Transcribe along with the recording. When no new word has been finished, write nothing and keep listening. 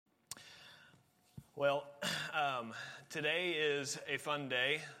Well, today is a fun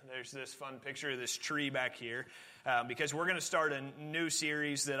day. There's this fun picture of this tree back here because we're going to start a new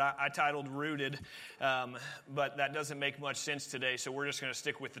series that I titled Rooted, but that doesn't make much sense today, so we're just going to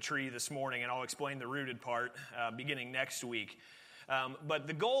stick with the tree this morning, and I'll explain the rooted part beginning next week. But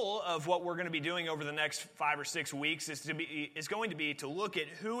the goal of what we're going to be doing over the next 5 or 6 weeks is going to be to look at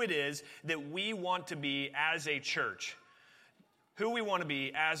who it is that we want to be as a church. Who we want to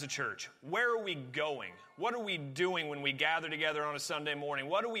be as a church. Where are we going? What are we doing when we gather together on a Sunday morning?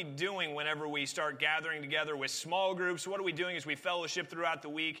 What are we doing whenever we start gathering together with small groups? What are we doing as we fellowship throughout the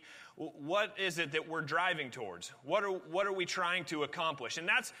week? What is it that we're driving towards? What are we trying to accomplish? And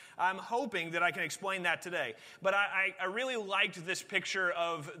I'm hoping that I can explain that today. But I really liked this picture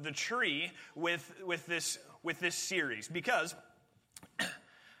of the tree with this series because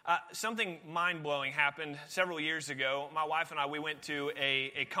something mind-blowing happened several years ago. My wife and I, we went to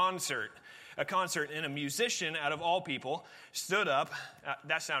a concert, and a musician, out of all people, stood up.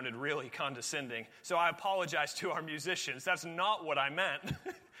 That sounded really condescending, so I apologize to our musicians. That's not what I meant.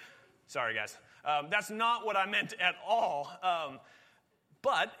 Sorry, guys. That's not what I meant at all.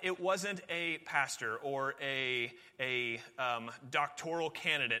 But it wasn't a pastor or a doctoral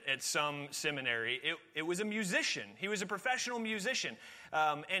candidate at some seminary. It was a musician. He was a professional musician.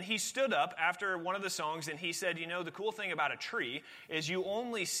 And he stood up after one of the songs and he said, the cool thing about a tree is you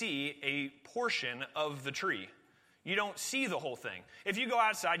only see a portion of the tree. You don't see the whole thing. If you go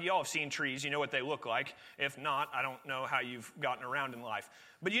outside, you all have seen trees. You know what they look like. If not, I don't know how you've gotten around in life.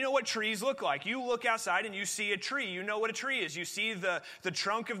 But you know what trees look like. You look outside and you see a tree. You know what a tree is. You see the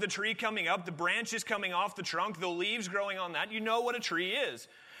trunk of the tree coming up, the branches coming off the trunk, the leaves growing on that. You know what a tree is.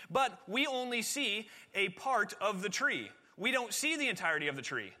 But we only see a part of the tree. We don't see the entirety of the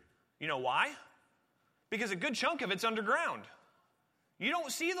tree. You know why? Because a good chunk of it's underground. You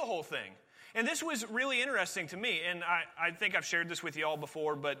don't see the whole thing. And this was really interesting to me, and I think I've shared this with you all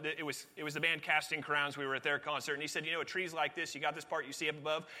before, but it was the band Casting Crowns. We were at their concert, and he said, a tree's like this. You got this part you see up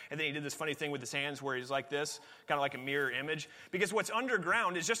above, and then he did this funny thing with his hands where he's like this, kind of like a mirror image, because what's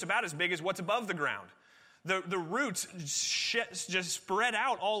underground is just about as big as what's above the ground. The roots just spread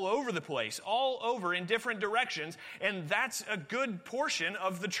out all over the place, all over in different directions, and that's a good portion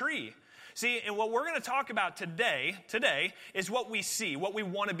of the tree. See, and what we're going to talk about today is what we see, what we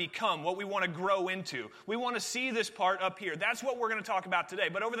want to become, what we want to grow into. We want to see this part up here. That's what we're going to talk about today.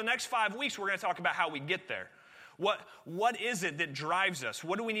 But over the next 5 weeks, we're going to talk about how we get there. What is it that drives us?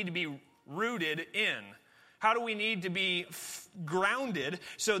 What do we need to be rooted in? How do we need to be grounded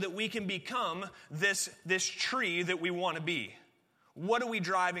so that we can become this tree that we want to be? What are we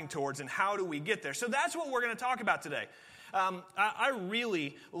driving towards and how do we get there? So that's what we're going to talk about today. I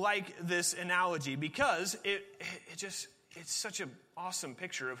really like this analogy because it's such an awesome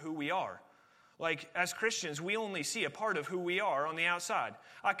picture of who we are. Like, as Christians, we only see a part of who we are on the outside.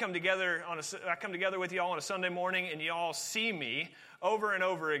 I come together with y'all on a Sunday morning, and y'all see me over and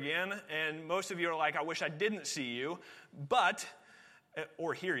over again, and most of you are like, I wish I didn't see you,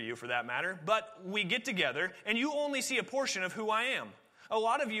 or hear you for that matter, but we get together, and you only see a portion of who I am. A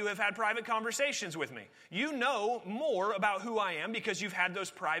lot of you have had private conversations with me. You know more about who I am because you've had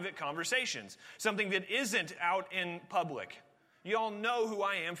those private conversations, something that isn't out in public. You all know who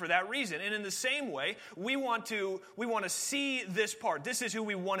I am for that reason. And in the same way, we want to see this part. This is who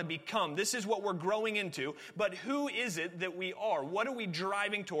we want to become. This is what we're growing into. But who is it that we are? What are we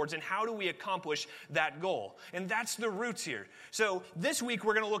driving towards? And how do we accomplish that goal? And that's the roots here. So this week,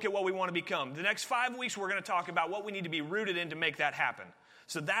 we're going to look at what we want to become. The next 5 weeks, we're going to talk about what we need to be rooted in to make that happen.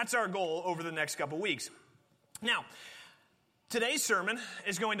 So that's our goal over the next couple weeks. Now, today's sermon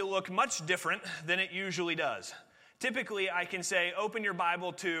is going to look much different than it usually does. Typically, I can say, open your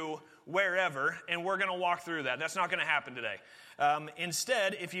Bible to wherever, and we're going to walk through that. That's not going to happen today.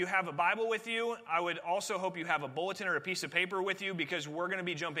 Instead, if you have a Bible with you, I would also hope you have a bulletin or a piece of paper with you because we're going to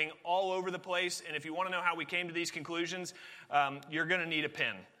be jumping all over the place. And if you want to know how we came to these conclusions, you're going to need a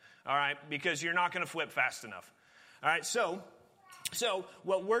pen, all right, because you're not going to flip fast enough. All right, So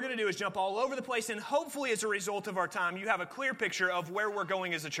what we're going to do is jump all over the place, and hopefully as a result of our time, you have a clear picture of where we're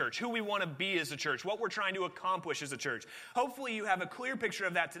going as a church, who we want to be as a church, what we're trying to accomplish as a church. Hopefully you have a clear picture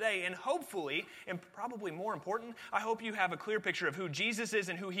of that today, and hopefully, and probably more important, I hope you have a clear picture of who Jesus is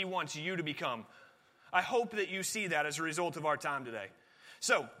and who he wants you to become. I hope that you see that as a result of our time today.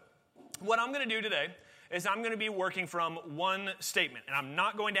 So, what I'm going to do today is I'm going to be working from one statement, and I'm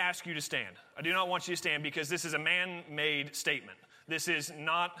not going to ask you to stand. I do not want you to stand because this is a man-made statement. This is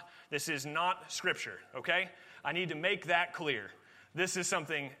not Scripture, okay? I need to make that clear. This is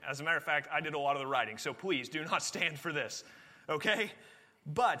something, as a matter of fact, I did a lot of the writing, so please do not stand for this, okay?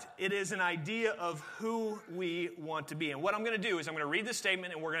 but it is an idea of who we want to be. And what I'm going to do is I'm going to read this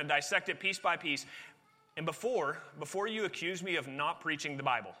statement and we're going to dissect it piece by piece. And before you accuse me of not preaching the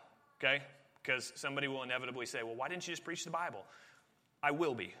Bible, okay? Because somebody will inevitably say, well, why didn't you just preach the Bible? I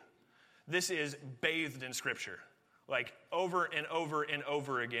will be. This is bathed in Scripture. Like over and over and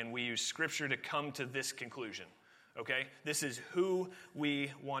over again, we use Scripture to come to this conclusion, okay? This is who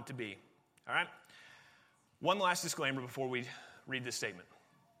we want to be, all right? One last disclaimer before we read this statement.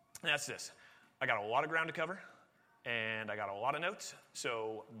 And that's this. I got a lot of ground to cover, and I got a lot of notes,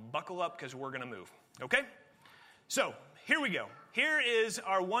 so buckle up because we're going to move, okay? So here we go. Here is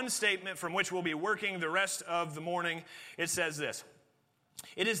our one statement from which we'll be working the rest of the morning. It says this.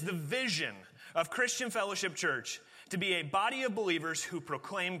 It is the vision of Christian Fellowship Church to be a body of believers who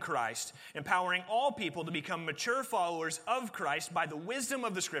proclaim Christ, empowering all people to become mature followers of Christ by the wisdom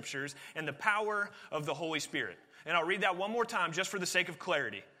of the Scriptures and the power of the Holy Spirit. And I'll read that one more time just for the sake of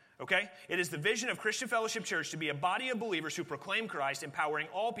clarity. Okay? It is the vision of Christian Fellowship Church to be a body of believers who proclaim Christ, empowering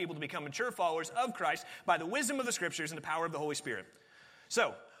all people to become mature followers of Christ by the wisdom of the Scriptures and the power of the Holy Spirit.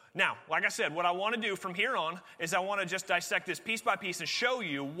 So, now, like I said, what I want to do from here on is I want to just dissect this piece by piece and show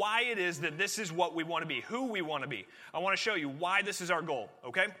you why it is that this is what we want to be, who we want to be. I want to show you why this is our goal,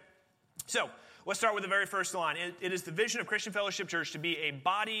 okay? So, let's start with the very first line. It is the vision of Christian Fellowship Church to be a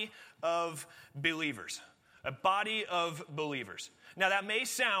body of believers. A body of believers. Now, that may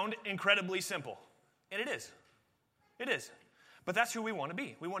sound incredibly simple, and it is. It is. But that's who we want to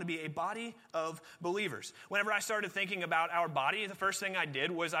be. We want to be a body of believers. Whenever I started thinking about our body, the first thing I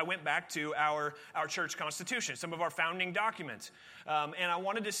did was I went back to our church constitution, some of our founding documents. And I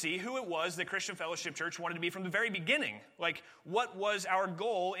wanted to see who it was that Christian Fellowship Church wanted to be from the very beginning. Like, what was our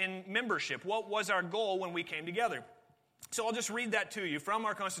goal in membership? What was our goal when we came together? So I'll just read that to you from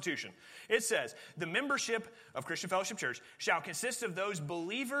our Constitution. It says, the membership of Christian Fellowship Church shall consist of those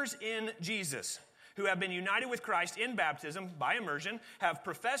believers in Jesus who have been united with Christ in baptism by immersion, have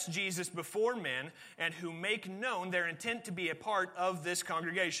professed Jesus before men, and who make known their intent to be a part of this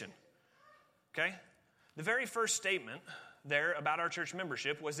congregation. Okay? The very first statement there about our church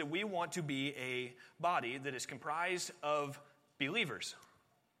membership was that we want to be a body that is comprised of believers.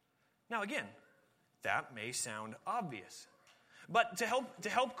 Now again, that may sound obvious. But to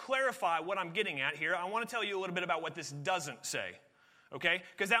help clarify what I'm getting at here, I want to tell you a little bit about what this doesn't say. Okay?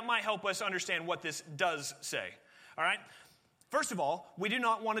 Because that might help us understand what this does say. All right? First of all, we do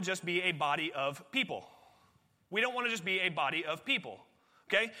not want to just be a body of people. We don't want to just be a body of people.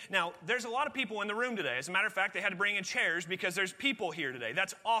 Okay? Now, there's a lot of people in the room today. As a matter of fact, they had to bring in chairs because there's people here today.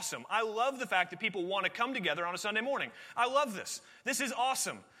 That's awesome. I love the fact that people want to come together on a Sunday morning. I love this. This is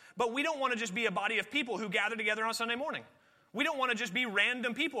awesome. But we don't want to just be a body of people who gather together on Sunday morning. We don't want to just be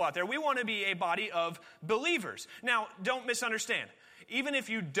random people out there. We want to be a body of believers. Now, don't misunderstand. Even if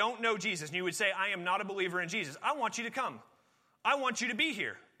you don't know Jesus and you would say, I am not a believer in Jesus, I want you to come. I want you to be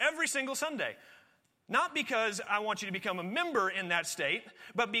here every single Sunday. Not because I want you to become a member in that state,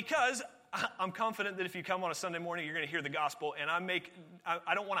 but because I'm confident that if you come on a Sunday morning, you're going to hear the gospel, and I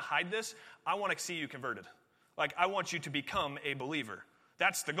don't want to hide this. I want to see you converted. Like, I want you to become a believer.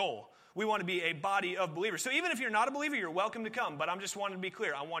 That's the goal. We want to be a body of believers. So even if you're not a believer, you're welcome to come, but I'm just wanting to be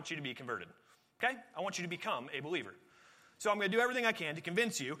clear. I want you to be converted. Okay? I want you to become a believer. So I'm going to do everything I can to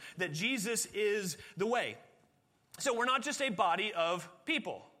convince you that Jesus is the way. So we're not just a body of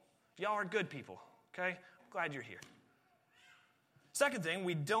people. Y'all are good people, okay? I'm glad you're here. Second thing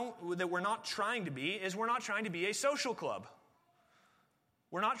that we're not trying to be is we're not trying to be a social club.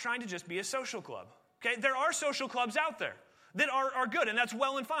 We're not trying to just be a social club, okay? There are social clubs out there that are good, and that's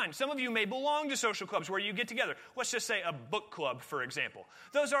well and fine. Some of you may belong to social clubs where you get together. Let's just say a book club, for example.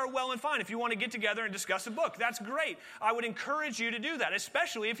 Those are well and fine. If you want to get together and discuss a book, that's great. I would encourage you to do that,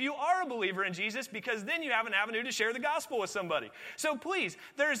 especially if you are a believer in Jesus, because then you have an avenue to share the gospel with somebody. So please,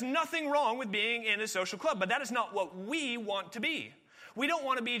 there's nothing wrong with being in a social club, but that is not what we want to be. We don't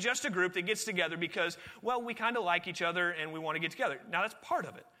want to be just a group that gets together because, well, we kind of like each other and we want to get together. Now, that's part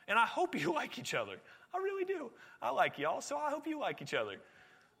of it, and I hope you like each other. I really do. I like y'all, so I hope you like each other.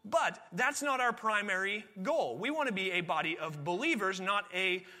 But that's not our primary goal. We want to be a body of believers, not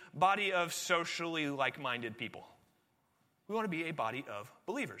a body of socially like-minded people. We want to be a body of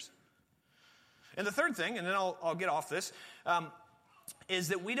believers. And the third thing, and then I'll get off this, is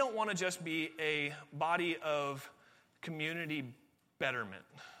that we don't want to just be a body of community betterment.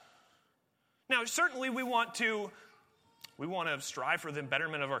 Now, certainly we want to strive for the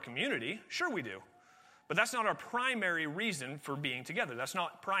betterment of our community. Sure we do. But that's not our primary reason for being together. That's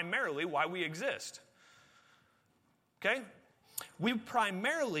not primarily why we exist. Okay? We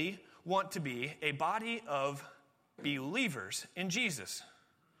primarily want to be a body of believers in Jesus.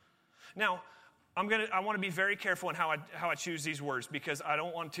 Now, I want to be very careful in how I choose these words, because I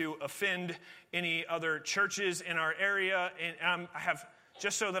don't want to offend any other churches in our area. And I have,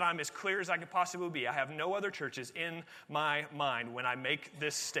 just so that I'm as clear as I could possibly be, I have no other churches in my mind when I make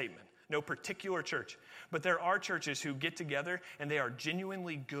this statement. No particular church. But there are churches who get together and they are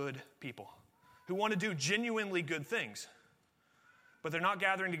genuinely good people who want to do genuinely good things. But they're not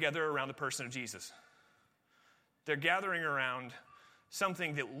gathering together around the person of Jesus. They're gathering around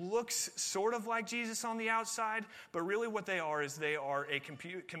something that looks sort of like Jesus on the outside, but really what they are is they are a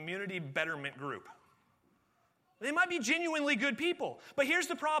community betterment group. They might be genuinely good people, but here's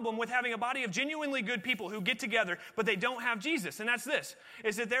the problem with having a body of genuinely good people who get together, but they don't have Jesus, and that's this,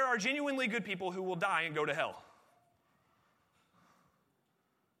 is that there are genuinely good people who will die and go to hell.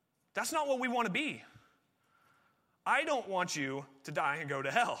 That's not what we want to be. I don't want you to die and go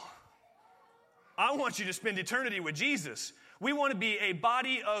to hell. I want you to spend eternity with Jesus. We want to be a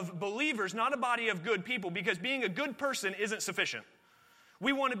body of believers, not a body of good people, because being a good person isn't sufficient.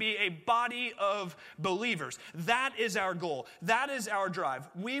 We want to be a body of believers. That is our goal. That is our drive.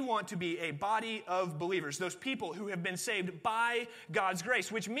 We want to be a body of believers, those people who have been saved by God's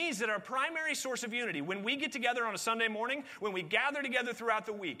grace, which means that our primary source of unity, when we get together on a Sunday morning, when we gather together throughout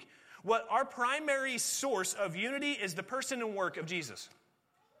the week, what our primary source of unity is the person and work of Jesus.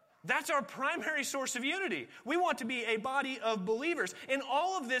 That's our primary source of unity. We want to be a body of believers. And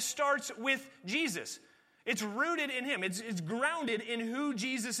all of this starts with Jesus. It's rooted in him. It's grounded in who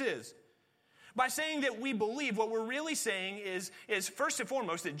Jesus is. By saying that we believe, what we're really saying is first and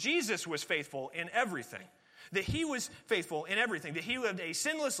foremost that Jesus was faithful in everything. That he was faithful in everything. That he lived a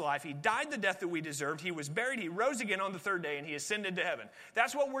sinless life. He died the death that we deserved. He was buried. He rose again on the third day, and he ascended to heaven.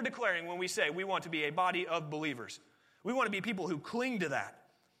 That's what we're declaring when we say we want to be a body of believers. We want to be people who cling to that.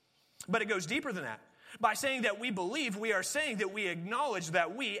 But it goes deeper than that. By saying that we believe, we are saying that we acknowledge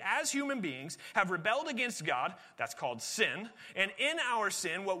that we, as human beings, have rebelled against God. That's called sin. And in our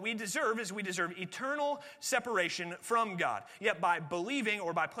sin, what we deserve is we deserve eternal separation from God. Yet by believing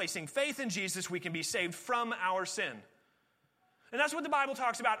or by placing faith in Jesus, we can be saved from our sin. And that's what the Bible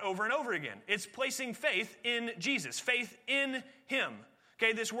talks about over and over again. It's placing faith in Jesus, faith in him.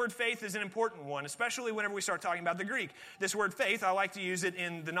 Okay, this word faith is an important one, especially whenever we start talking about the Greek. This word faith, I like to use it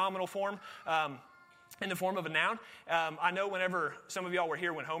in the nominal form. In the form of a noun. I know whenever some of y'all were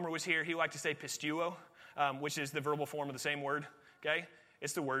here when Homer was here, he liked to say pistuo, which is the verbal form of the same word, okay?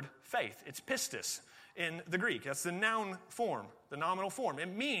 It's the word faith. It's pistis in the Greek. That's the noun form, the nominal form.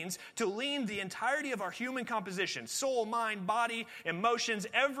 It means to lean the entirety of our human composition, soul, mind, body, emotions,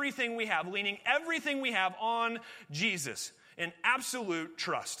 everything we have, leaning everything we have on Jesus in absolute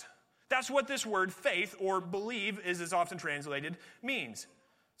trust. That's what this word faith or believe, as often translated, means.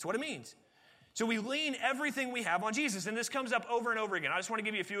 That's what it means. So we lean everything we have on Jesus, and this comes up over and over again. I just want to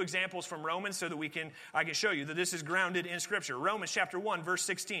give you a few examples from Romans so that I can show you that this is grounded in Scripture. Romans chapter 1, verse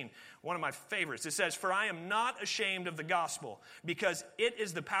 16, one of my favorites. It says, "For I am not ashamed of the gospel, because it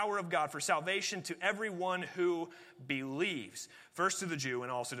is the power of God for salvation to everyone who believes." First to the Jew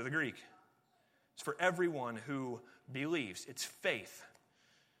and also to the Greek. It's for everyone who believes. It's faith.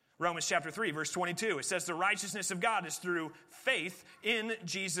 Romans chapter 3, verse 22, it says, "The righteousness of God is through faith in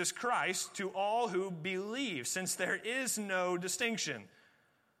Jesus Christ to all who believe, since there is no distinction."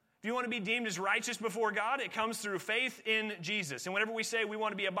 If you want to be deemed as righteous before God, it comes through faith in Jesus. And whenever we say we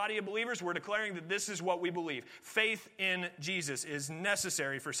want to be a body of believers, we're declaring that this is what we believe. Faith in Jesus is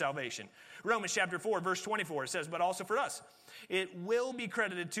necessary for salvation. Romans chapter 4, verse 24, it says, "But also for us, it will be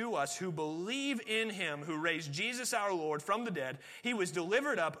credited to us who believe in him who raised Jesus our Lord from the dead. He was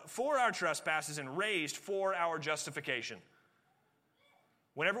delivered up for our trespasses and raised for our justification."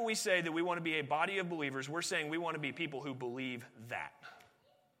 Whenever we say that we want to be a body of believers, we're saying we want to be people who believe that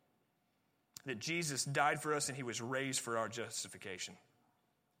Jesus died for us and he was raised for our justification.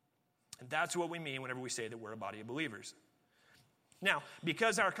 And that's what we mean whenever we say that we're a body of believers. Now,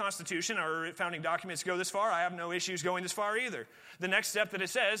 because our Constitution, our founding documents go this far, I have no issues going this far either. The next step that it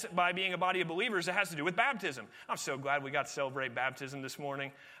says, by being a body of believers, it has to do with baptism. I'm so glad we got to celebrate baptism this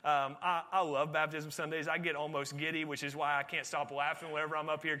morning. I love baptism Sundays. I get almost giddy, which is why I can't stop laughing whenever I'm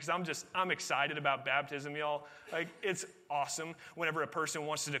up here, because I'm excited about baptism, y'all. Like, it's awesome whenever a person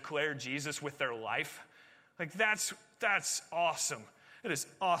wants to declare Jesus with their life. Like, that's awesome. It is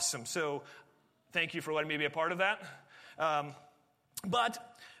awesome. So thank you for letting me be a part of that.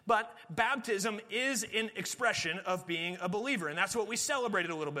 But baptism is an expression of being a believer, and that's what we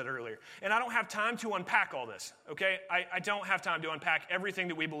celebrated a little bit earlier. And I don't have time to unpack all this, okay? I don't have time to unpack everything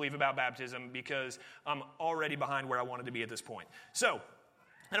that we believe about baptism because I'm already behind where I wanted to be at this point. So,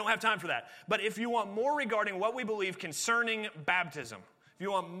 I don't have time for that. But if you want more regarding what we believe concerning baptism, if If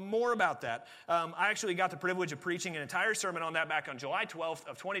you want more about that, I actually got the privilege of preaching an entire sermon on that back on July 12th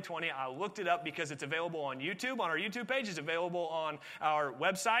of 2020. I looked it up because it's available on YouTube. On our YouTube page, it's available on our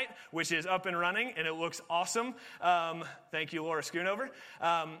website, which is up and running, and it looks awesome. Thank you, Laura Schoonover.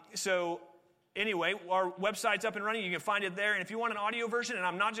 Anyway, our website's up and running. You can find it there. And if you want an audio version, and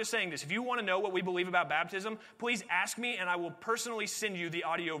I'm not just saying this, if you want to know what we believe about baptism, please ask me, and I will personally send you the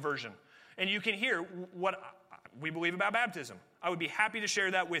audio version. And you can hear what we believe about baptism. I would be happy to share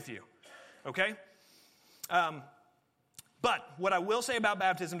that with you, okay? But what I will say about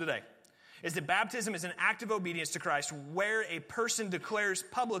baptism today is that baptism is an act of obedience to Christ where a person declares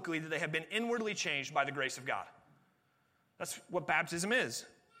publicly that they have been inwardly changed by the grace of God. That's what baptism is.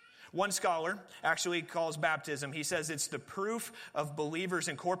 One scholar actually calls baptism, he says it's the proof of believers'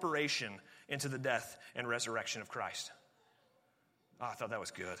 incorporation into the death and resurrection of Christ. Oh, I thought that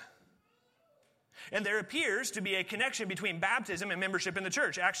was good. And there appears to be a connection between baptism and membership in the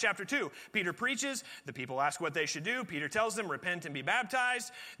church. Acts chapter 2, Peter preaches. The people ask what they should do. Peter tells them, repent and be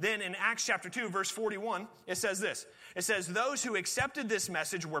baptized. Then in Acts chapter 2, verse 41, it says this. It says, those who accepted this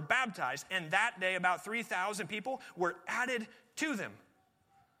message were baptized, and that day about 3,000 people were added to them.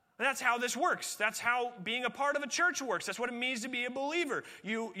 And that's how this works. That's how being a part of a church works. That's what it means to be a believer.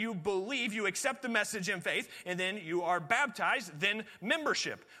 You believe, you accept the message in faith, and then you are baptized, then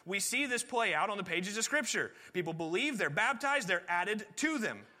membership. We see this play out on the pages of Scripture. People believe, they're baptized, they're added to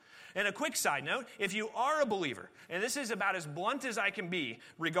them. And a quick side note, if you are a believer, and this is about as blunt as I can be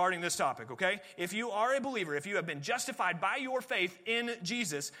regarding this topic, okay? If you are a believer, if you have been justified by your faith in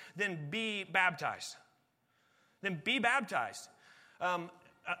Jesus, then be baptized. Then be baptized.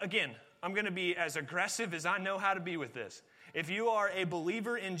 Again, I'm going to be as aggressive as I know how to be with this. If you are a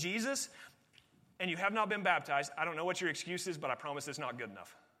believer in Jesus and you have not been baptized, I don't know what your excuse is, but I promise it's not good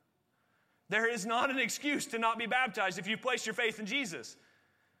enough. There is not an excuse to not be baptized if you've placed your faith in Jesus.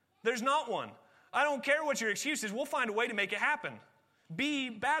 There's not one. I don't care what your excuse is. We'll find a way to make it happen.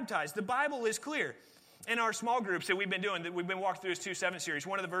 Be baptized. The Bible is clear. In our small groups that we've been doing, that we've been walking through this 2-7 series,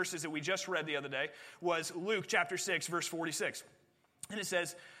 one of the verses that we just read the other day was Luke chapter 6, verse 46. And it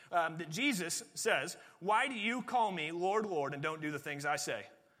says that Jesus says, why do you call me Lord, Lord, and don't do the things I say?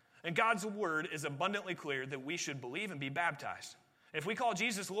 And God's word is abundantly clear that we should believe and be baptized. If we call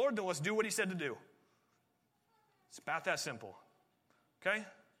Jesus Lord, then let's do what he said to do. It's about that simple. Okay?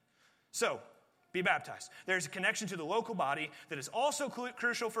 So, be baptized. There's a connection to the local body that is also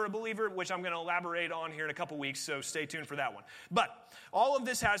crucial for a believer, which I'm going to elaborate on here in a couple weeks, so stay tuned for that one. But all of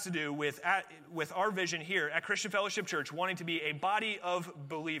this has to do with our vision here at Christian Fellowship Church, wanting to be a body of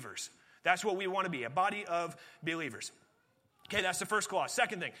believers. That's what we want to be, a body of believers. Okay, that's the first clause.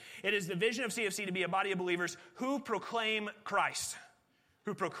 Second thing, it is the vision of CFC to be a body of believers who proclaim Christ.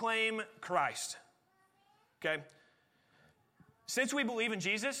 Who proclaim Christ. Okay? Since we believe in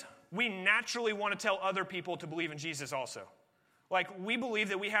Jesus, we naturally want to tell other people to believe in Jesus also. Like, we believe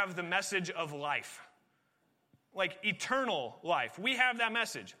that we have the message of life. Like, eternal life. We have that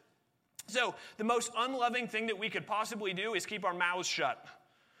message. So, the most unloving thing that we could possibly do is keep our mouths shut.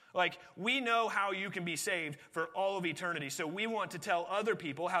 Like, we know how you can be saved for all of eternity. So, we want to tell other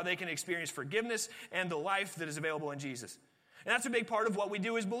people how they can experience forgiveness and the life that is available in Jesus. And that's a big part of what we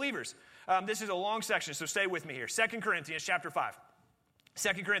do as believers. This is a long section, so stay with me here. 2 Corinthians chapter 5.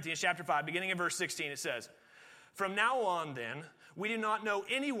 2 Corinthians chapter 5, beginning in verse 16, it says, from now on then, we do not know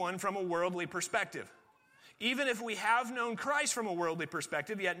anyone from a worldly perspective. Even if we have known Christ from a worldly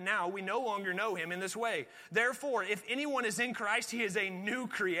perspective, yet now we no longer know him in this way. Therefore, if anyone is in Christ, he is a new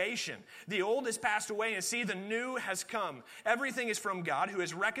creation. The old has passed away, and see, the new has come. Everything is from God, who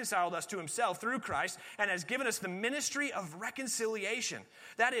has reconciled us to himself through Christ and has given us the ministry of reconciliation.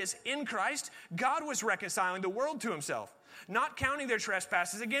 That is, in Christ, God was reconciling the world to himself, not counting their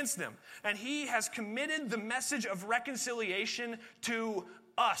trespasses against them. And he has committed the message of reconciliation to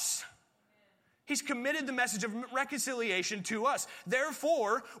us. He's committed the message of reconciliation to us.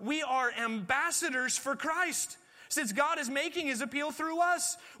 Therefore, we are ambassadors for Christ. Since God is making his appeal through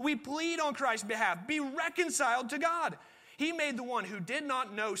us, we plead on Christ's behalf, be reconciled to God. He made the one who did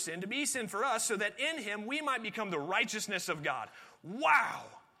not know sin to be sin for us, so that in him we might become the righteousness of God. Wow!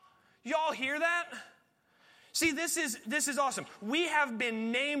 Y'all hear that? See, this is awesome. We have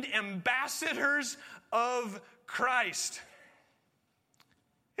been named ambassadors of Christ.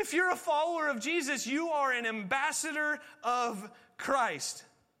 If you're a follower of Jesus, you are an ambassador of Christ.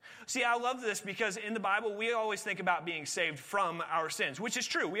 See, I love this because in the Bible, we always think about being saved from our sins, which is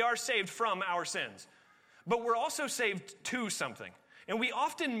true. We are saved from our sins. But we're also saved to something, and we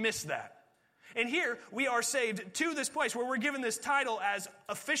often miss that. And here, we are saved to this place where we're given this title as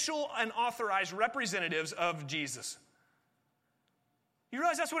official and authorized representatives of Jesus. You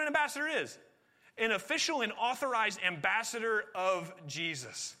realize that's what an ambassador is? An official and authorized ambassador of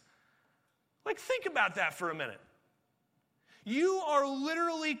Jesus. Like, think about that for a minute. You are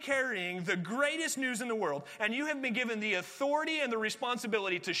literally carrying the greatest news in the world, and you have been given the authority and the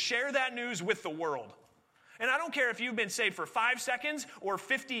responsibility to share that news with the world. And I don't care if you've been saved for 5 seconds or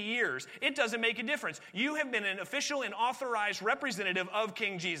 50 years. It doesn't make a difference. You have been an official and authorized representative of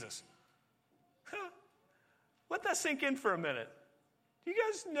King Jesus. Let that sink in for a minute. Do you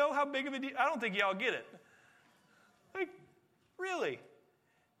guys know how big of a deal? I don't think y'all get it. Like, really?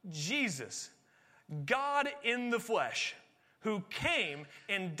 Jesus, God in the flesh, who came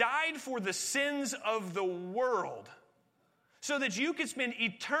and died for the sins of the world so that you could spend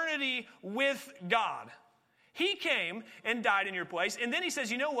eternity with God. He came and died in your place, and then he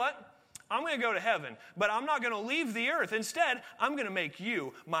says, you know what? I'm going to go to heaven, but I'm not going to leave the earth. Instead, I'm going to make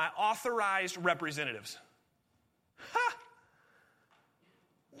you my authorized representatives. Ha!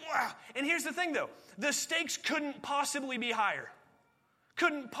 Wow. And here's the thing, though. The stakes couldn't possibly be higher.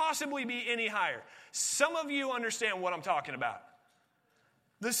 Couldn't possibly be any higher. Some of you understand what I'm talking about.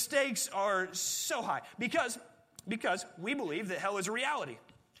 The stakes are so high because we believe that hell is a reality.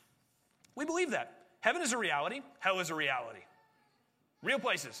 We believe that. Heaven is a reality. Hell is a reality. Real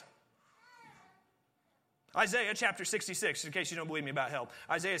places. Isaiah chapter 66, in case you don't believe me about hell.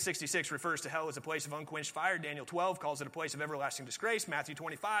 Isaiah 66 refers to hell as a place of unquenched fire. Daniel 12 calls it a place of everlasting disgrace. Matthew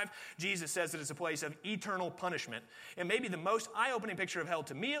 25, Jesus says that it's a place of eternal punishment. And maybe the most eye-opening picture of hell,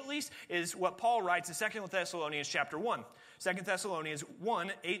 to me at least, is what Paul writes in 2 Thessalonians chapter 1. 2 Thessalonians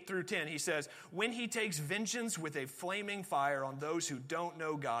 1, 8 through 10, he says, when he takes vengeance with a flaming fire on those who don't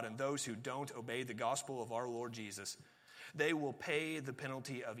know God and those who don't obey the gospel of our Lord Jesus, they will pay the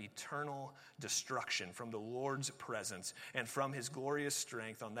penalty of eternal destruction from the Lord's presence and from his glorious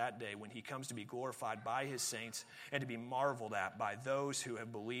strength on that day when he comes to be glorified by his saints and to be marveled at by those who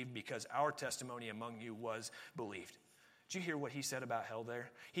have believed, because our testimony among you was believed. Did you hear what he said about hell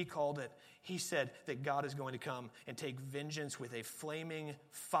there? He said that God is going to come and take vengeance with a flaming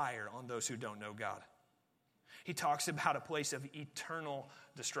fire on those who don't know God. He talks about a place of eternal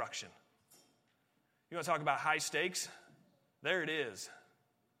destruction. You want to talk about high stakes? There it is.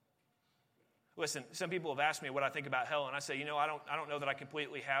 Listen, some people have asked me what I think about hell, and I say, I don't know that I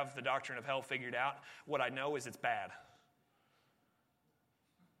completely have the doctrine of hell figured out. What I know is it's bad.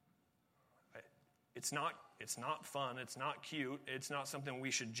 It's not fun. It's not cute. It's not something we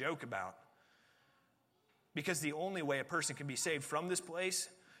should joke about. Because the only way a person can be saved from this place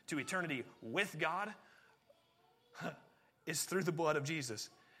to eternity with God is through the blood of Jesus.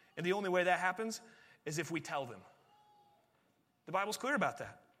 And the only way that happens is if we tell them. The Bible's clear about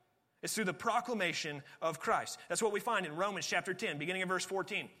that. It's through the proclamation of Christ. That's what we find in Romans chapter 10, beginning of verse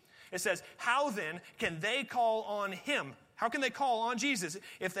 14. It says, how then can they call on him? How can they call on Jesus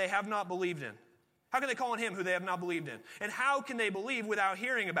if they have not believed in? How can they call on him who they have not believed in? And how can they believe without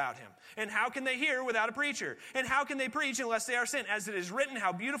hearing about him? And how can they hear without a preacher? And how can they preach unless they are sent? As it is written,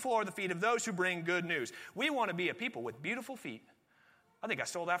 how beautiful are the feet of those who bring good news. We want to be a people with beautiful feet. I think I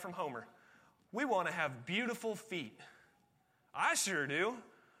stole that from Homer. We want to have beautiful feet. I sure do.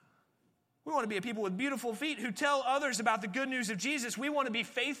 We want to be a people with beautiful feet who tell others about the good news of Jesus. We want to be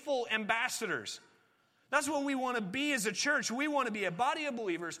faithful ambassadors. That's what we want to be as a church. We want to be a body of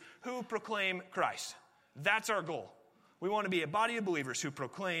believers who proclaim Christ. That's our goal. We want to be a body of believers who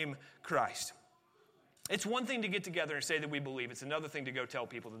proclaim Christ. It's one thing to get together and say that we believe. It's another thing to go tell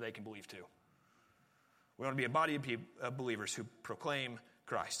people that they can believe too. We want to be a body of believers who proclaim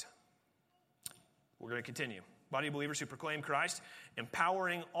Christ. We're going to continue. Body of believers who proclaim Christ,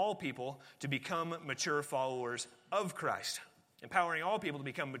 empowering all people to become mature followers of Christ. Empowering all people to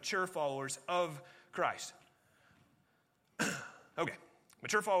become mature followers of Christ. Okay,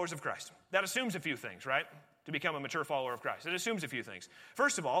 mature followers of Christ. That assumes a few things, right? To become a mature follower of Christ. It assumes a few things.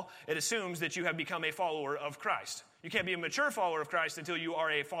 First of all, it assumes that you have become a follower of Christ. You can't be a mature follower of Christ until you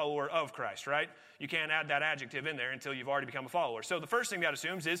are a follower of Christ, right? You can't add that adjective in there until you've already become a follower. So the first thing that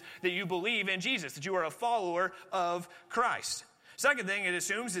assumes is that you believe in Jesus, that you are a follower of Christ. Second thing it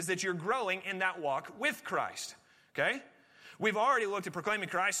assumes is that you're growing in that walk with Christ, okay? We've already looked at proclaiming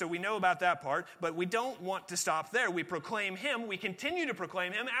Christ, so we know about that part, but we don't want to stop there. We proclaim him. We continue to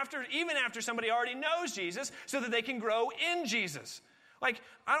proclaim him even after somebody already knows Jesus so that they can grow in Jesus. Like,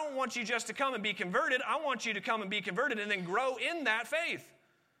 I don't want you just to come and be converted. I want you to come and be converted and then grow in that faith.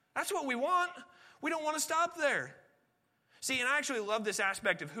 That's what we want. We don't want to stop there. See, and I actually love this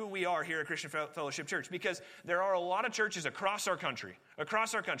aspect of who we are here at Christian Fellowship Church because there are a lot of churches across our country.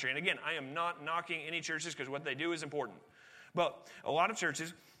 And again, I am not knocking any churches because what they do is important. But a lot of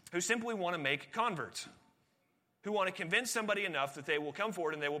churches who simply want to make converts. who want to convince somebody enough that they will come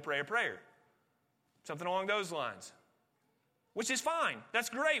forward and they will pray a prayer. Something along those lines. Which is fine. That's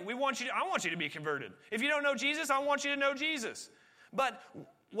great. I want you to be converted. If you don't know Jesus, I want you to know Jesus. But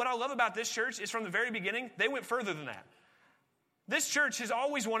what I love about this church is from the very beginning, they went further than that. This church has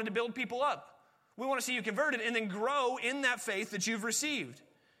always wanted to build people up. We want to see you converted and then grow in that faith that you've received.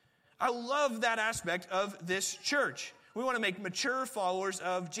 I love that aspect of this church. We want to make mature followers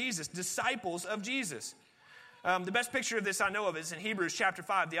of Jesus, disciples of Jesus. The best picture of this I know of is in Hebrews chapter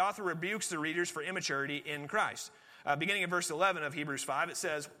 5. The author rebukes the readers for immaturity in Christ. Beginning in verse 11 of Hebrews 5, it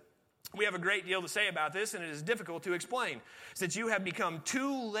says, "We have a great deal to say about this, and it is difficult to explain, since you have become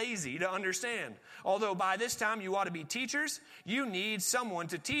too lazy to understand. Although by this time you ought to be teachers, you need someone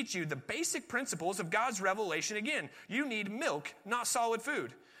to teach you the basic principles of God's revelation again. You need milk, not solid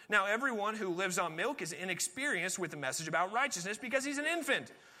food. Now everyone who lives on milk is inexperienced with the message about righteousness because he's an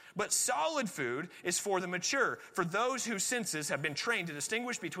infant. But solid food is for the mature, for those whose senses have been trained to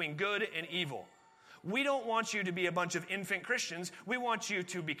distinguish between good and evil." We don't want you to be a bunch of infant Christians. We want you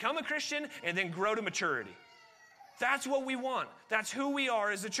to become a Christian and then grow to maturity. That's what we want. That's who we are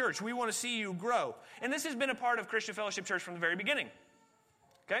as a church. We want to see you grow. And this has been a part of Christian Fellowship Church from the very beginning.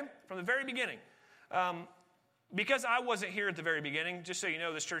 Okay? From the very beginning. Because I wasn't here at the very beginning, just so you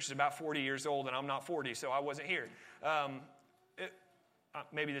know, this church is about 40 years old, and I'm not 40, so I wasn't here.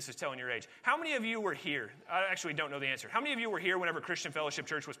 Maybe this is telling your age. How many of you were here? I actually don't know the answer. How many of you were here whenever Christian Fellowship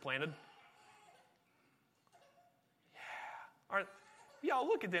Church was planted? Y'all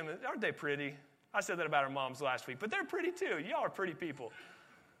look at them. Aren't they pretty? I said that about our moms last week, but they're pretty too. Y'all are pretty people.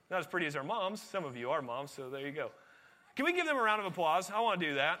 Not as pretty as our moms. Some of you are moms, so there you go. Can we give them a round of applause? I want to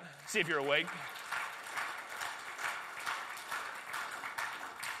do that. See if you're awake.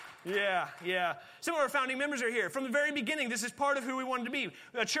 Yeah. Some of our founding members are here. From the very beginning, this is part of who we wanted to be.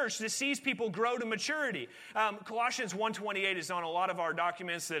 A church that sees people grow to maturity. Colossians 1:28 is on a lot of our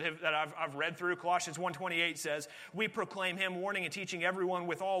documents that I've read through. Colossians 1:28 says, "We proclaim him, warning and teaching everyone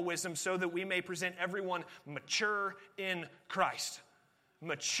with all wisdom, so that we may present everyone mature in Christ."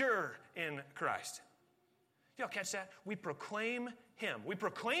 Mature in Christ. Y'all catch that? We proclaim him. We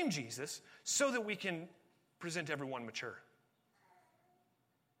proclaim Jesus so that we can present everyone mature.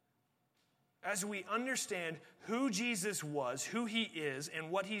 As we understand who Jesus was, who he is, and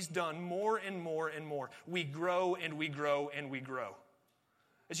what he's done more and more and more, we grow and we grow and we grow.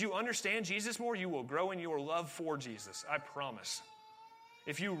 As you understand Jesus more, you will grow in your love for Jesus. I promise.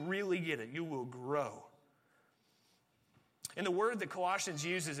 If you really get it, you will grow. And the word that Colossians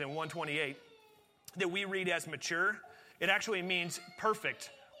uses in 1:28 that we read as mature, it actually means perfect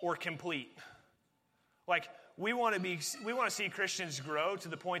or complete. Like, we want to see Christians grow to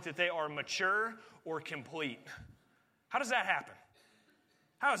the point that they are mature or complete. How does that happen?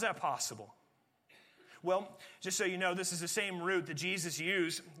 How is that possible? Well, just so you know, this is the same root that Jesus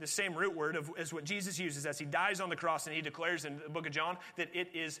used, the same root word as what Jesus uses as he dies on the cross, and he declares in the book of John that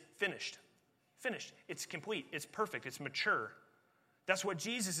it is finished. Finished. It's complete. It's perfect. It's mature. That's what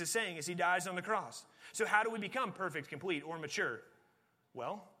Jesus is saying as he dies on the cross. So how do we become perfect, complete, or mature?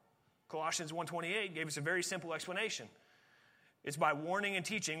 Well, Colossians 1:28 gave us a very simple explanation. It's by warning and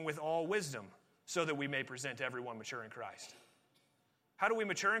teaching with all wisdom, so that we may present everyone mature in Christ. How do we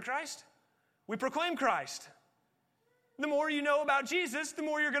mature in Christ? We proclaim Christ. The more you know about Jesus, the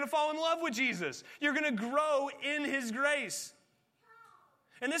more you're going to fall in love with Jesus. You're going to grow in his grace.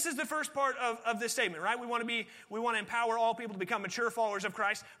 And this is the first part of this statement, right? We want to empower all people to become mature followers of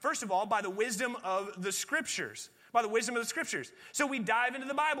Christ. First of all, by the wisdom of the Scriptures. By the wisdom of the Scriptures. So we dive into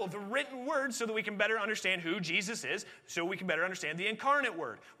the Bible, the written word, so that we can better understand who Jesus is, so we can better understand the incarnate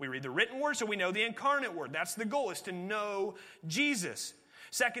word. We read the written word so we know the incarnate word. That's the goal, is to know Jesus.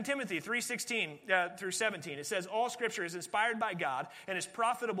 2 Timothy 3:16 through 17, it says, "All Scripture is inspired by God and is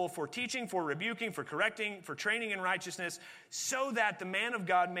profitable for teaching, for rebuking, for correcting, for training in righteousness, so that the man of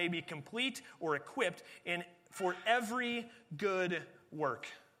God may be complete or equipped for every good work."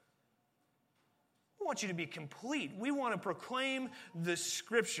 We want you to be complete. We want to proclaim the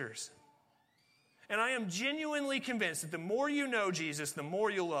Scriptures. And I am genuinely convinced that the more you know Jesus, the more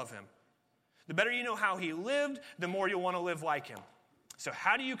you'll love him. The better you know how he lived, the more you'll want to live like him. So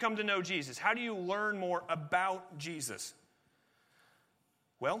how do you come to know Jesus? How do you learn more about Jesus?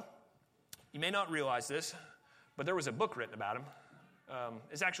 Well, you may not realize this, but there was a book written about him.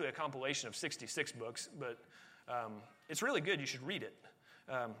 It's actually a compilation of 66 books, but it's really good. You should read it.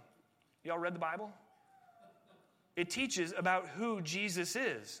 Y'all read the Bible? It teaches about who Jesus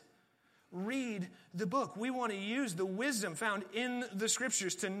is. Read the book. We want to use the wisdom found in the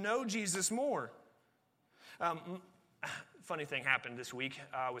Scriptures to know Jesus more. funny thing happened this week.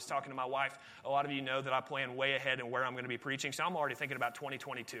 I was talking to my wife. A lot of you know that I plan way ahead in where I'm going to be preaching, so I'm already thinking about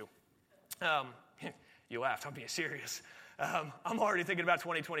 2022. You laughed. I'm being serious. I'm already thinking about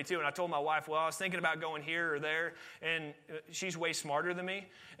 2022, and I told my wife, well, I was thinking about going here or there, and she's way smarter than me,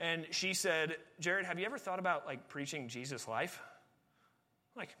 and she said, Jared, have you ever thought about, like, preaching Jesus' life?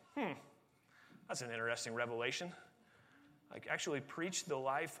 I'm like, that's an interesting revelation. Like, actually preach the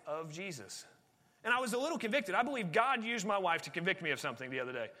life of Jesus. And I was a little convicted. I believe God used my wife to convict me of something the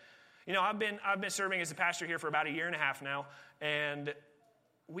other day. You know, I've been serving as a pastor here for about 1.5 years now, and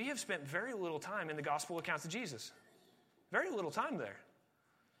we have spent very little time in the gospel accounts of Jesus. Very little time there.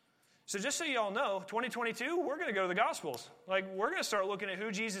 So just so you all know, 2022, we're going to go to the Gospels. Like, we're going to start looking at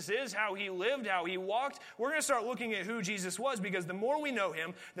who Jesus is, how he lived, how he walked. We're going to start looking at who Jesus was, because the more we know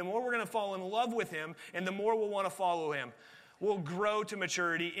him, the more we're going to fall in love with him, and the more we'll want to follow him. We'll grow to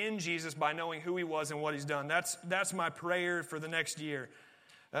maturity in Jesus by knowing who he was and what he's done. That's my prayer for the next year.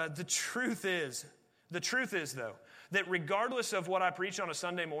 The truth is, though, that regardless of what I preach on a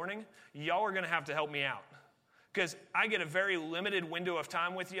Sunday morning, y'all are going to have to help me out. Because I get a very limited window of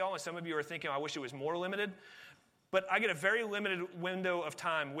time with y'all, and some of you are thinking, I wish it was more limited. But I get a very limited window of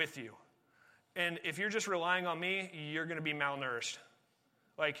time with you. And if you're just relying on me, you're going to be malnourished.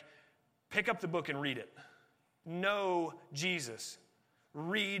 Like, pick up the book and read it. Know Jesus.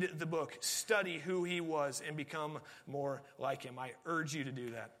 Read the book. Study who he was and become more like him. I urge you to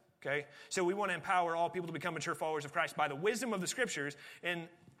do that. Okay? So we want to empower all people to become mature followers of Christ by the wisdom of the Scriptures and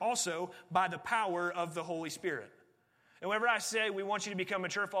also by the power of the Holy Spirit. And whenever I say we want you to become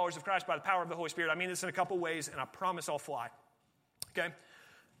mature followers of Christ by the power of the Holy Spirit, I mean this in a couple ways, and I promise I'll fly. Okay?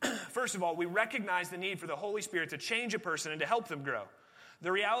 First of all, we recognize the need for the Holy Spirit to change a person and to help them grow.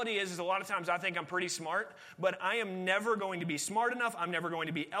 The reality is a lot of times I think I'm pretty smart, but I am never going to be smart enough, I'm never going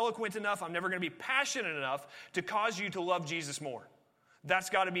to be eloquent enough, I'm never going to be passionate enough to cause you to love Jesus more.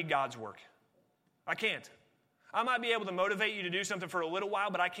 That's got to be God's work. I can't. I might be able to motivate you to do something for a little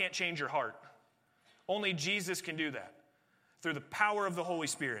while, but I can't change your heart. Only Jesus can do that. Through the power of the Holy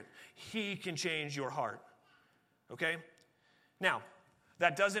Spirit, he can change your heart. Okay? Now,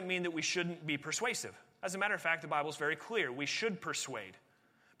 that doesn't mean that we shouldn't be persuasive. As a matter of fact, the Bible's very clear. We should persuade.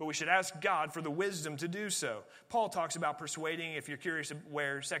 But we should ask God for the wisdom to do so. Paul talks about persuading. If you're curious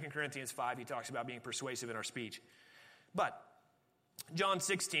where 2 Corinthians 5, he talks about being persuasive in our speech. But John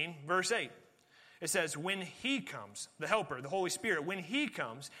 16, verse 8, it says, when he comes, the helper, the Holy Spirit, when he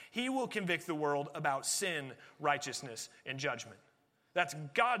comes, he will convict the world about sin, righteousness, and judgment. That's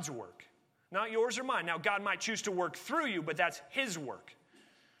God's work, not yours or mine. Now, God might choose to work through you, but that's his work.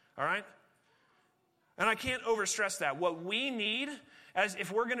 All right? And I can't overstress that. What we need, as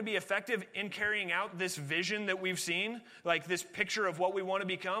if we're going to be effective in carrying out this vision that we've seen, like this picture of what we want to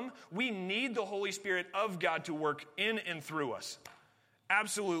become, we need the Holy Spirit of God to work in and through us.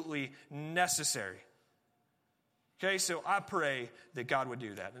 Absolutely necessary. Okay, so I pray that God would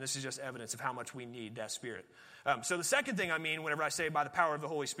do that. And this is just evidence of how much we need that Spirit. So the second thing I mean whenever I say by the power of the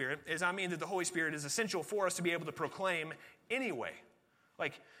Holy Spirit is I mean that the Holy Spirit is essential for us to be able to proclaim anyway.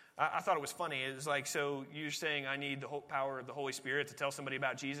 Like, I thought it was funny. It was like, so you're saying I need the whole power of the Holy Spirit to tell somebody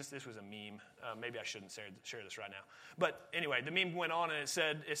about Jesus? This was a meme. Maybe I shouldn't share this right now. But anyway, the meme went on and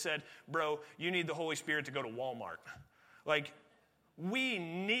it said, bro, you need the Holy Spirit to go to Walmart. Like, we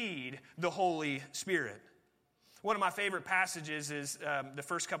need the Holy Spirit. One of my favorite passages is the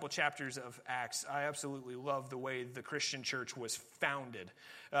first couple chapters of Acts. I absolutely love the way the Christian church was founded.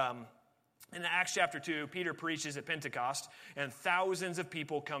 In Acts chapter 2, Peter preaches at Pentecost, and thousands of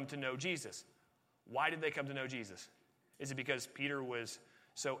people come to know Jesus. Why did they come to know Jesus? Is it because Peter was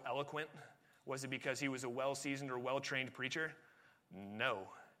so eloquent? Was it because he was a well-seasoned or well-trained preacher? No.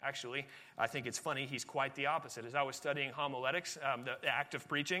 Actually, I think it's funny. He's quite the opposite. As I was studying homiletics, the act of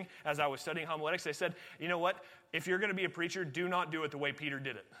preaching, as I was studying homiletics, they said, you know what? If you're going to be a preacher, do not do it the way Peter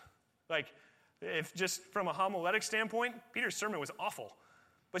did it. Like, if just from a homiletic standpoint, Peter's sermon was awful.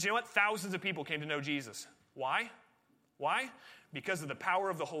 But you know what? Thousands of people came to know Jesus. Why? Why? Because of the power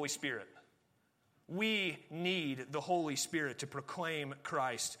of the Holy Spirit. We need the Holy Spirit to proclaim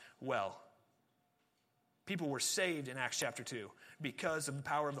Christ well. People were saved in Acts chapter 2 because of the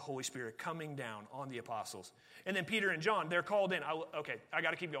power of the Holy Spirit coming down on the apostles. And then Peter and John, they're called in. I got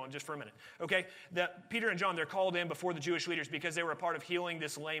to keep going just for a minute. Okay, Peter and John, they're called in before the Jewish leaders because they were a part of healing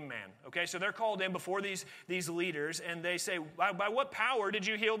this lame man. Okay, so they're called in before these leaders, and they say, by what power did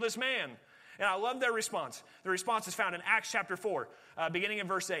you heal this man? And I love their response. The response is found in Acts chapter 4, beginning in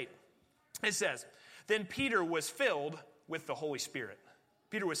verse 8. It says, then Peter was filled with the Holy Spirit.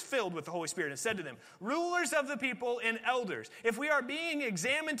 Peter was filled with the Holy Spirit and said to them, rulers of the people and elders, if we are being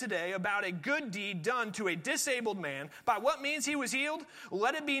examined today about a good deed done to a disabled man, by what means he was healed,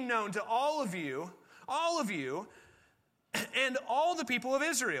 let it be known to all of you, and all the people of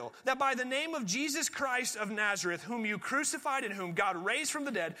Israel, that by the name of Jesus Christ of Nazareth, whom you crucified and whom God raised from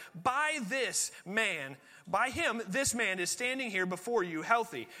the dead, by him, this man is standing here before you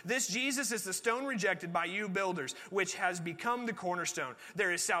healthy. This Jesus is the stone rejected by you builders, which has become the cornerstone.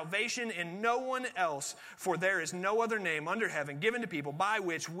 There is salvation in no one else, for there is no other name under heaven given to people by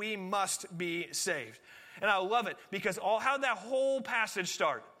which we must be saved. And I love it because how did that whole passage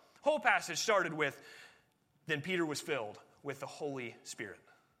start? Whole passage started with, then Peter was filled with the Holy Spirit.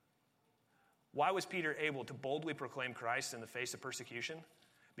 Why was Peter able to boldly proclaim Christ in the face of persecution?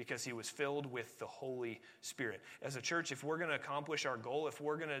 Because he was filled with the Holy Spirit. As a church, if we're going to accomplish our goal, if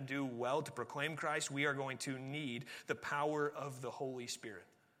we're going to do well to proclaim Christ, we are going to need the power of the Holy Spirit.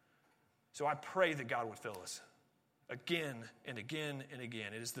 So I pray that God would fill us again and again and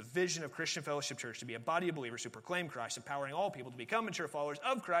again. It is the vision of Christian Fellowship Church to be a body of believers who proclaim Christ, empowering all people to become mature followers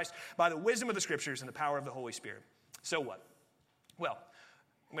of Christ by the wisdom of the Scriptures and the power of the Holy Spirit. So what? Well,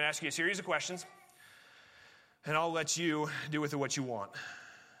 I'm going to ask you a series of questions, and I'll let you do with it what you want.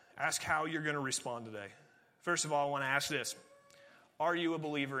 Ask how you're going to respond today. First of all, I want to ask this. Are you a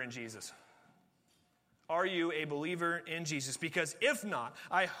believer in Jesus? Are you a believer in Jesus? Because if not,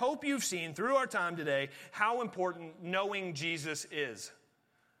 I hope you've seen through our time today how important knowing Jesus is.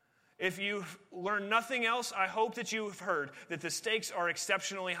 If you've learned nothing else, I hope that you've heard that the stakes are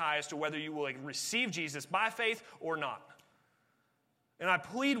exceptionally high as to whether you will receive Jesus by faith or not. And I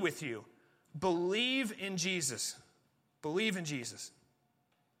plead with you, believe in Jesus. Believe in Jesus.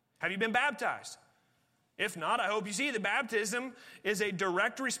 Have you been baptized? If not, I hope you see that baptism is a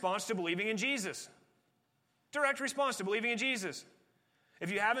direct response to believing in Jesus. Direct response to believing in Jesus.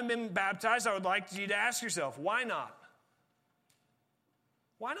 If you haven't been baptized, I would like you to ask yourself, why not?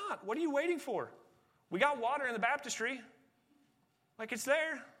 Why not? What are you waiting for? We got water in the baptistry. Like it's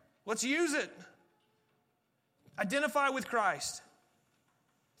there. Let's use it. Identify with Christ.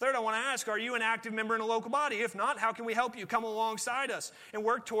 Third, I want to ask, are you an active member in a local body? If not, how can we help you come alongside us and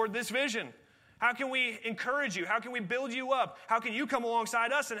work toward this vision? How can we encourage you? How can we build you up? How can you come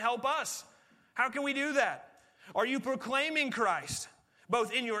alongside us and help us? How can we do that? Are you proclaiming Christ,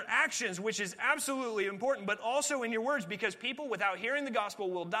 both in your actions, which is absolutely important, but also in your words, because people without hearing the gospel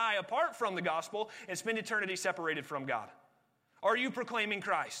will die apart from the gospel and spend eternity separated from God? Are you proclaiming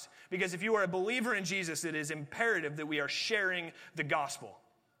Christ? Because if you are a believer in Jesus, it is imperative that we are sharing the gospel.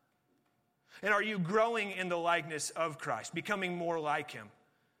 And are you growing in the likeness of Christ, becoming more like him?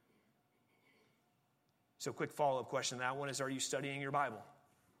 So quick follow-up question to that one is, are you studying your Bible?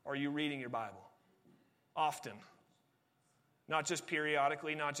 Are you reading your Bible? Often. Not just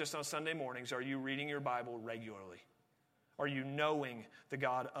periodically, not just on Sunday mornings. Are you reading your Bible regularly? Are you knowing the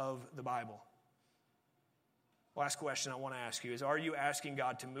God of the Bible? Last question I want to ask you is, are you asking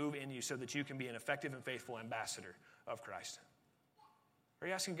God to move in you so that you can be an effective and faithful ambassador of Christ? Are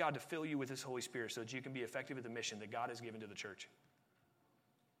you asking God to fill you with his Holy Spirit so that you can be effective at the mission that God has given to the church?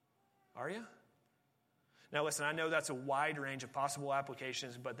 Are you? Now listen, I know that's a wide range of possible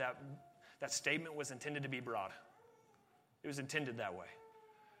applications, but that statement was intended to be broad. It was intended that way.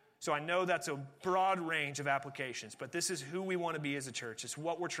 So I know that's a broad range of applications, but this is who we want to be as a church. It's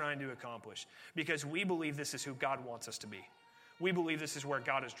what we're trying to accomplish because we believe this is who God wants us to be. We believe this is where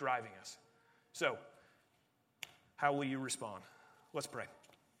God is driving us. So, how will you respond? Let's pray.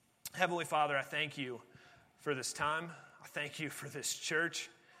 Heavenly Father, I thank you for this time. I thank you for this church.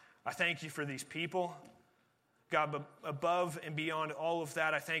 I thank you for these people. God, but above and beyond all of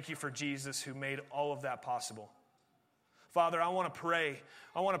that, I thank you for Jesus who made all of that possible. Father, I want to pray.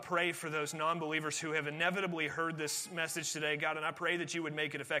 I want to pray for those non-believers who have inevitably heard this message today, God, and I pray that you would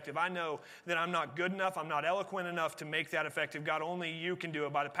make it effective. I know that I'm not good enough. I'm not eloquent enough to make that effective. God, only you can do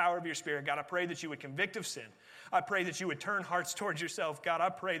it by the power of your Spirit. God, I pray that you would convict of sin. I pray that you would turn hearts towards yourself. God, I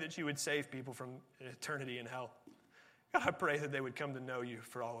pray that you would save people from eternity in hell. God, I pray that they would come to know you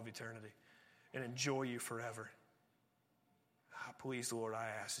for all of eternity and enjoy you forever. Please, Lord, I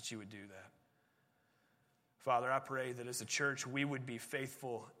ask that you would do that. Father, I pray that as a church, we would be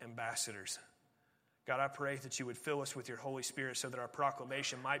faithful ambassadors. God, I pray that you would fill us with your Holy Spirit so that our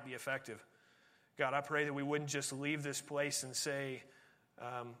proclamation might be effective. God, I pray that we wouldn't just leave this place and say,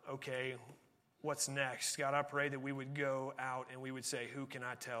 okay, what's next? God, I pray that we would go out and we would say, who can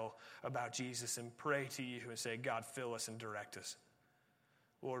I tell about Jesus? And pray to you and say, God, fill us and direct us.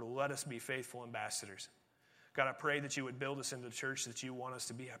 Lord, let us be faithful ambassadors. God, I pray that you would build us into the church that you want us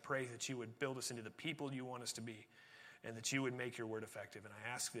to be. I pray that you would build us into the people you want us to be. and that you would make your word effective. And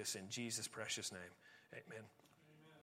I ask this in Jesus' precious name. Amen.